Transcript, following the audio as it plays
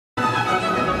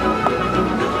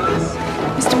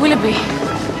Willoughby.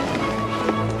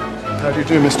 How do you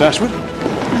do, Miss Dashwood?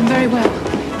 I'm very well,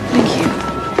 thank you.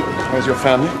 How's your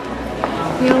family?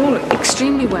 We are all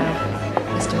extremely well,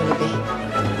 Mr. Willoughby.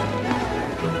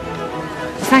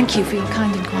 Thank you for your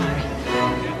kind inquiry.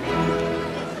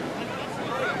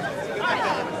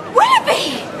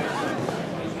 Willoughby!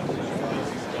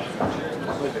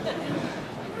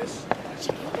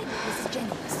 Mrs.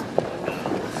 Jennings.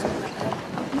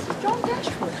 Mrs. John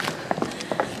Dashwood.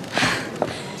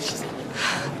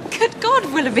 Good God,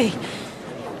 Willoughby!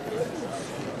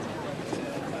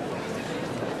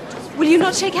 Will you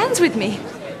not shake hands with me?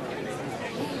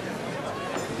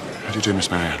 How do you do, Miss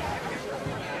Marianne?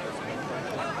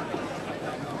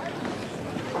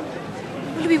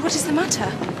 Willoughby, what is the matter?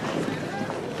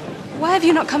 Why have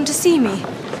you not come to see me?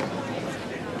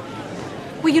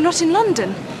 Were you not in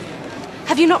London?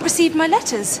 Have you not received my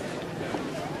letters?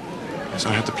 Yes,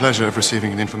 I had the pleasure of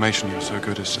receiving the information you were so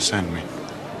good as to send me.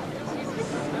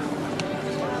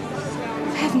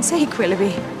 For heaven's sake,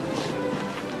 Willoughby.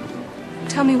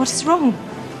 Tell me what is wrong.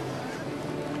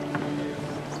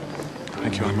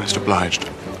 Thank you, I'm most obliged.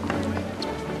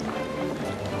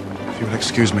 If you will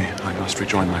excuse me, I must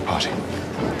rejoin my party.